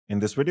In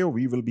this video,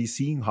 we will be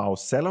seeing how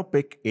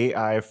SellerPic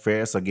AI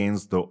fares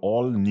against the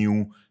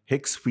all-new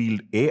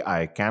Higgsfield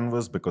AI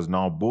Canvas, because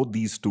now both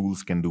these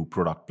tools can do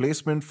product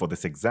placement. For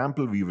this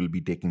example, we will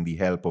be taking the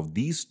help of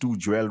these two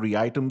jewelry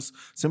items,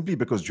 simply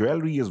because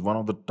jewelry is one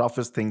of the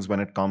toughest things when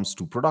it comes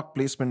to product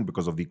placement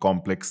because of the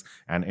complex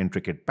and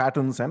intricate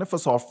patterns. And if a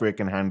software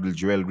can handle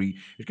jewelry,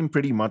 it can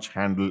pretty much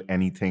handle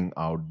anything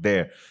out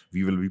there.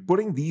 We will be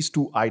putting these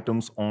two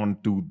items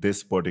onto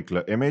this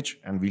particular image,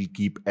 and we'll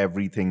keep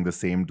everything the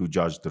same to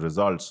judge the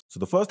results. So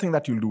the first thing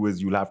that you'll do is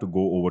you'll have to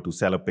go over to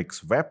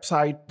SellerPic's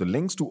website. The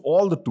links to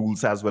all the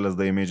tools as well as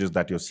the images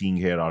that you're seeing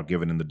here are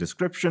given in the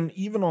description.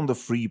 Even on the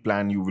free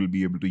plan, you will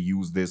be able to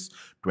use this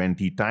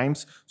 20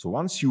 times. So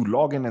once you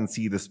log in and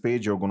see this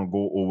page, you're going to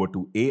go over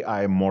to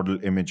AI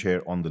model image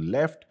here on the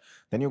left.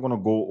 Then you're going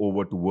to go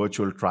over to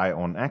virtual try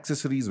on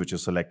accessories, which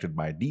is selected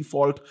by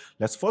default.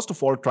 Let's first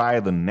of all try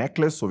the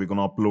necklace. So we're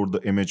going to upload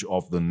the image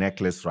of the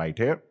necklace right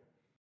here.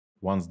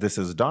 Once this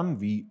is done,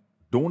 we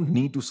don't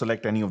need to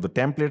select any of the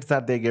templates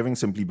that they're giving,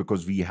 simply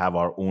because we have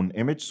our own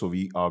image. So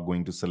we are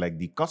going to select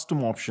the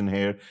custom option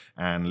here,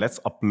 and let's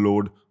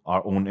upload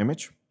our own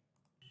image.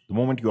 The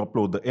moment you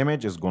upload the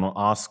image, it's going to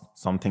ask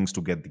some things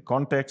to get the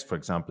context. For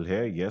example,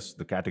 here, yes,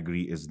 the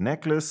category is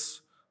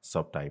necklace,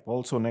 subtype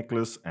also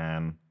necklace,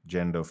 and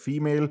gender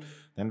female.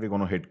 Then we're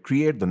going to hit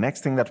create. The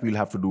next thing that we'll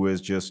have to do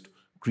is just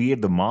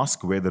create the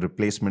mask where the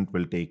replacement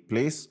will take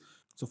place.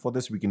 So for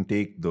this, we can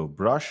take the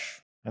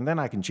brush, and then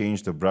I can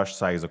change the brush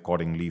size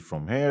accordingly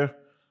from here.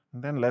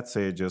 And then let's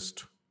say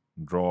just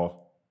draw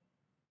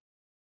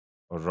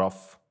a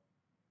rough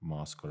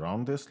mask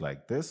around this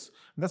like this.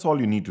 And that's all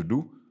you need to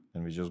do.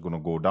 And we're just going to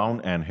go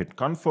down and hit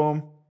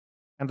confirm.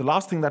 And the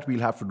last thing that we'll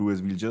have to do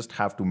is we'll just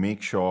have to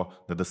make sure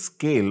that the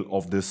scale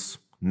of this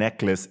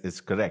necklace is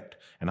correct.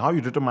 And how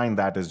you determine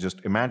that is just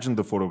imagine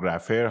the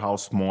photograph here. How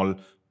small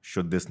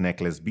should this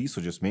necklace be?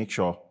 So just make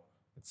sure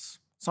it's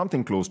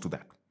something close to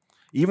that.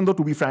 Even though,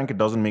 to be frank, it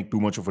doesn't make too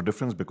much of a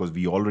difference because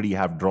we already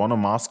have drawn a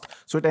mask,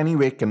 so it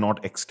anyway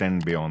cannot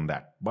extend beyond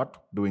that.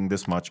 But doing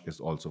this much is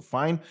also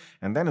fine.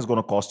 And then it's going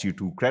to cost you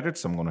 2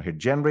 credits. I'm going to hit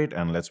generate,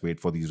 and let's wait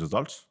for these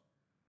results.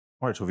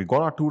 All right, so we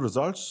got our 2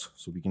 results.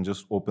 So we can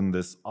just open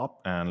this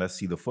up and let's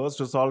see the first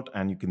result.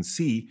 And you can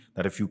see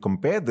that if you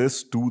compare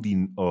this to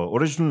the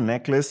original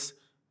necklace,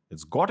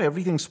 it's got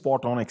everything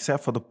spot on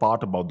except for the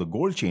part about the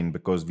gold chain,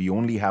 because we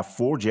only have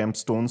 4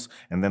 gemstones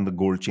and then the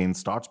gold chain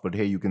starts. But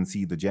here you can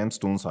see the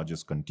gemstones are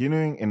just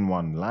continuing in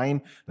one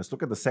line. Let's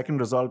look at the second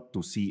result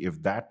to see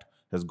if that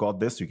has got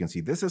this. You can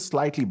see this is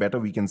slightly better.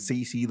 We can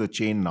see the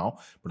chain now.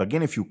 But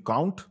again, if you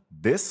count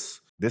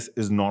this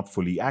is not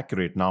fully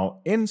accurate. Now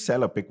in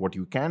SellerPic, what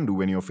you can do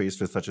when you're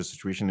faced with such a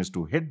situation is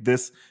to hit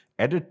this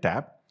edit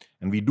tab.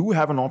 And we do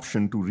have an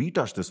option to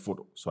retouch this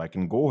photo. So I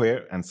can go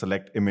here and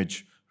select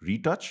image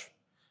retouch.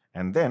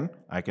 And then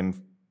I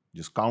can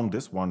just count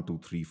this 1,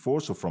 2, 3,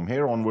 4. So from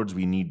here onwards,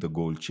 we need the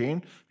gold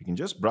chain. We can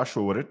just brush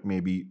over it,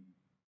 maybe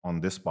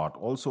on this part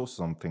also,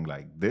 something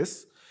like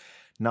this.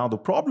 Now, the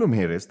problem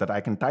here is that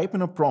I can type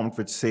in a prompt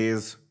which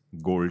says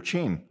gold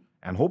chain,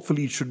 and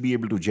hopefully it should be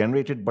able to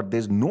generate it, but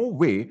there's no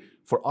way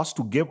for us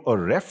to give a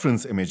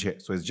reference image here.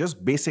 So it's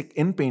just basic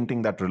in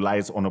painting that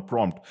relies on a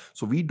prompt.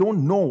 So we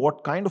don't know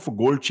what kind of a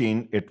gold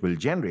chain it will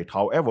generate.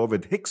 However,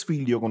 with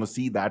Higgsfield, you're going to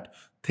see that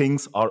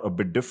things are a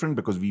bit different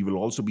because we will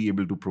also be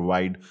able to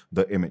provide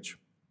the image.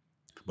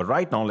 But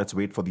right now, let's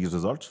wait for these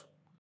results.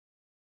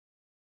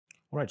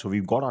 All right, so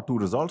we've got our 2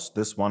 results.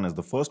 This one is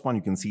the first one.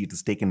 You can see it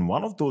has taken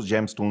one of those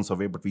gemstones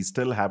away, but we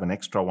still have an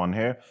extra one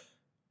here.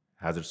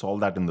 Has it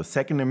solved that in the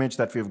second image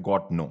that we've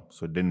got? No.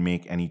 So it didn't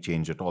make any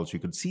change at all. So you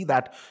could see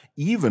that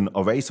even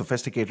a very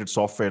sophisticated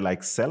software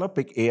like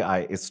SellerPic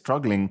AI is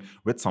struggling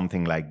with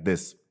something like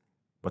this.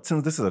 But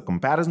since this is a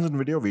comparison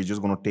video, we're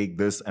just going to take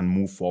this and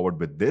move forward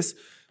with this.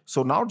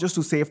 So now, just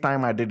to save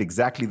time, I did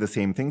exactly the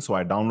same thing. So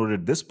I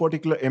downloaded this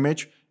particular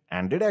image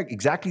and did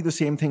exactly the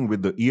same thing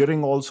with the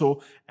earring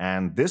also.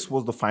 And this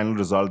was the final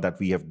result that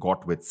we have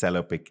got with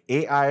SellerPic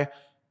AI.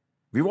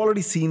 We've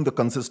already seen the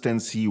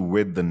consistency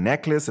with the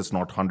necklace. It's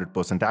not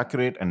 100%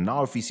 accurate. And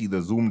now if we see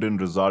the zoomed in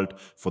result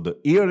for the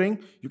earring,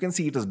 you can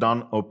see it has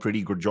done a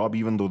pretty good job,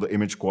 even though the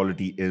image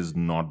quality is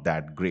not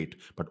that great.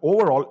 But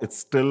overall, it's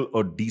still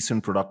a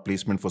decent product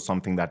placement for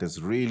something that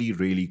is really,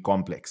 really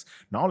complex.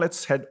 Now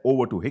let's head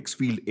over to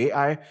Higgsfield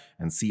AI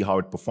and see how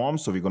it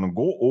performs. So we're going to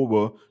go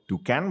over to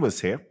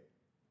Canvas here,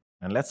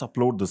 and let's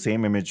upload the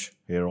same image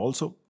here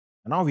also.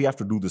 And now we have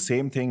to do the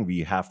same thing. We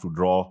have to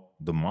draw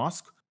the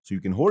mask. So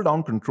you can hold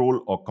down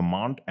Control or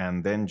Command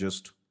and then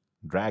just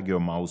drag your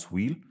mouse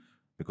wheel,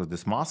 because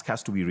this mask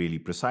has to be really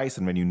precise.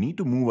 And when you need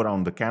to move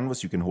around the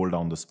canvas, you can hold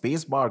down the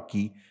space bar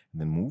key and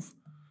then move.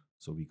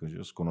 So we're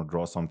just going to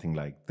draw something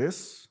like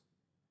this.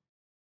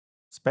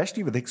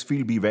 Especially with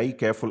Higgsfield, be very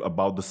careful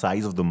about the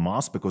size of the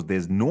mask, because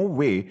there's no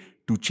way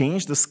to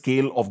change the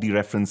scale of the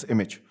reference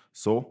image.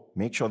 So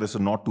make sure this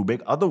is not too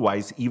big.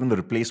 Otherwise, even the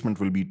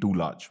replacement will be too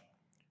large.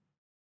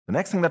 The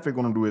next thing that we're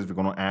going to do is we're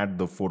going to add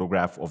the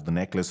photograph of the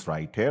necklace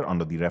right here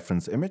under the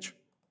reference image.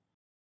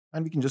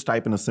 And we can just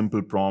type in a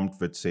simple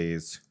prompt which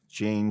says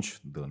change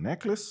the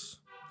necklace.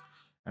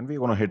 And we're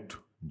going to hit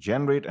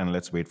generate and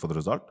let's wait for the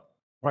result.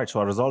 All right, so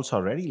our results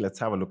are ready. Let's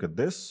have a look at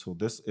this. So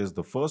this is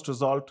the first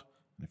result.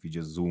 If you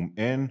just zoom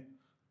in,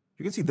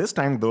 you can see this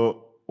time the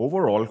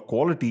overall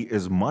quality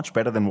is much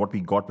better than what we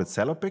got with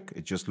SellerPic.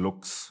 It just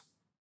looks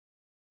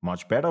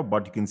much better,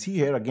 but you can see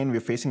here again we're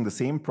facing the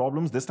same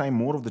problems. This time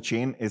more of the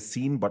chain is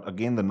seen, but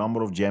again the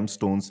number of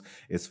gemstones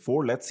is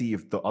 4. Let's see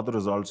if the other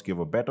results give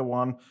a better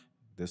one.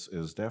 This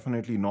is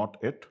definitely not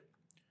it.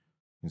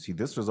 You can see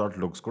this result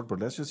looks good, but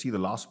let's just see the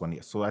last one.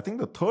 Yes, so I think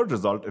the third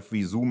result, if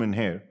we zoom in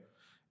here,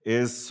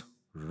 is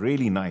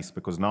really nice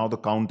because now the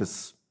count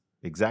is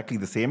exactly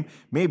the same.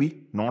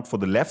 Maybe not for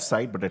the left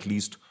side, but at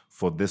least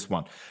for this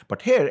one.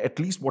 But here, at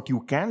least what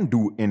you can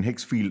do in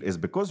Higgsfield is,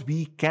 because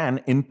we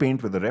can in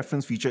Paint with the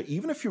reference feature,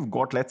 even if you've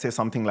got, let's say,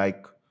 something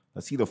like,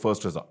 let's see the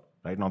first result.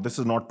 Right now, this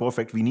is not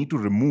perfect. We need to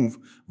remove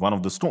one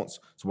of the stones.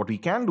 So what we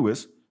can do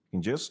is, we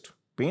can just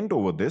paint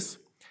over this.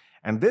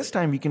 And this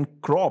time we can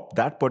crop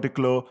that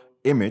particular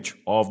image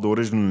of the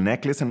original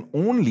necklace and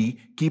only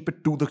keep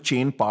it to the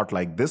chain part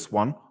like this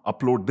one,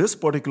 upload this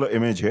particular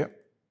image here,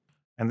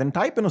 and then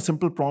type in a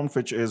simple prompt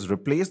which is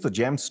replace the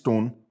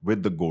gemstone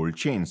with the gold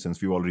chain,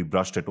 since we already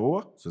brushed it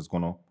over. So it's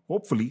going to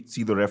hopefully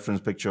see the reference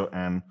picture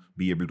and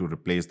be able to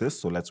replace this.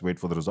 So let's wait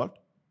for the result.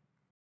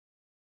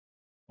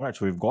 All right,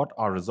 so we've got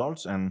our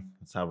results and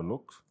let's have a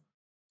look.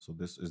 So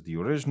this is the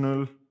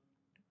original.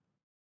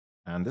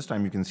 And this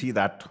time you can see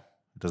that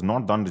it has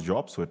not done the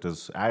job. So it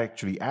has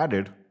actually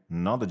added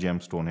another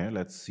gemstone here.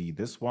 Let's see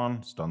this one.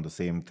 It's done the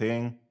same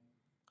thing.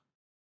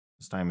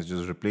 This time it's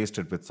just replaced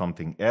it with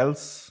something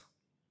else.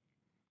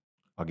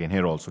 Again,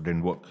 here also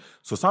didn't work.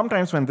 So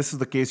sometimes when this is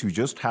the case, you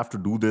just have to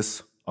do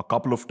this a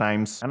couple of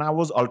times. And I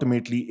was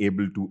ultimately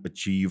able to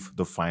achieve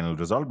the final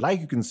result,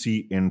 like you can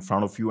see in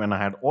front of you. And I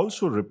had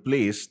also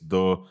replaced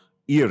the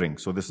earring.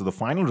 So this is the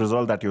final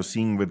result that you're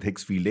seeing with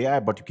Higgsfield AI.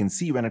 But you can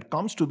see when it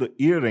comes to the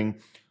earring,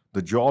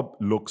 the job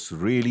looks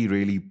really,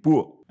 really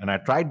poor. And I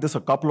tried this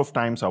a couple of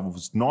times. I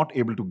was not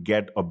able to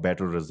get a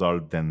better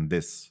result than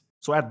this.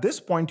 So at this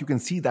point, you can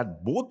see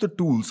that both the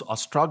tools are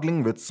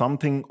struggling with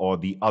something or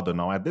the other.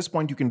 Now, at this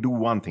point, you can do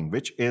one thing,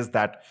 which is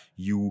that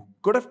you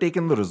could have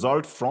taken the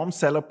result from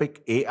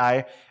SellerPic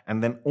AI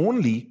and then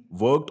only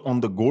worked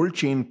on the gold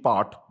chain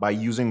part by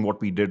using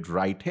what we did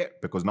right here,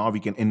 because now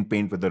we can in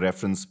Paint with the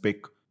reference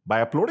pic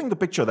by uploading the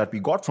picture that we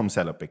got from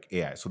SellerPic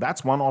AI. So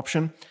that's one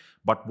option.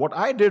 But what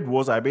I did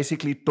was I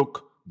basically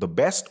took the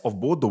best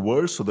of both the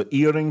worlds. So the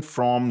earring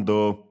from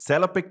the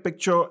SellerPic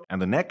picture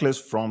and the necklace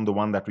from the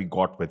one that we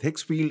got with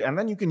Higgsfield. And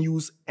then you can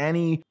use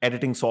any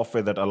editing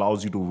software that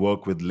allows you to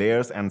work with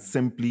layers and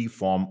simply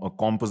form a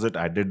composite.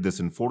 I did this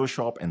in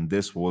Photoshop and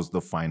this was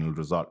the final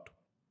result.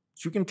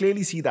 So you can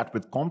clearly see that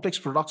with complex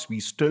products, we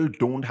still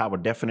don't have a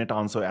definite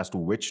answer as to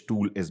which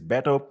tool is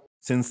better.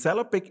 Since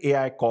SellerPic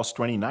AI costs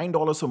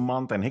 $29 a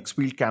month and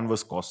Higgsfield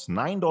Canvas costs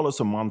 $9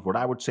 a month, what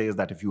I would say is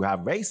that if you have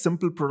very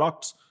simple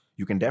products,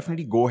 you can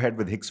definitely go ahead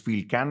with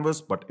Higgsfield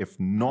Canvas, but if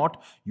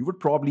not, you would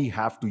probably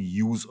have to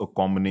use a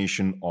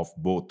combination of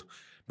both.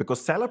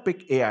 Because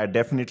SellerPic AI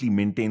definitely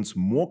maintains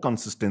more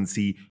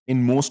consistency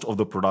in most of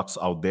the products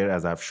out there,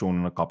 as I've shown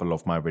in a couple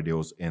of my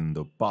videos in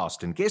the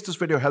past. In case this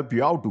video helped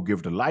you out, do give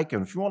it a like.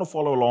 And if you want to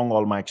follow along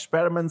all my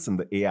experiments in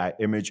the AI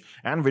image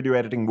and video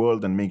editing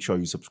world, then make sure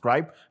you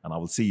subscribe, and I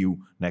will see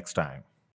you next time.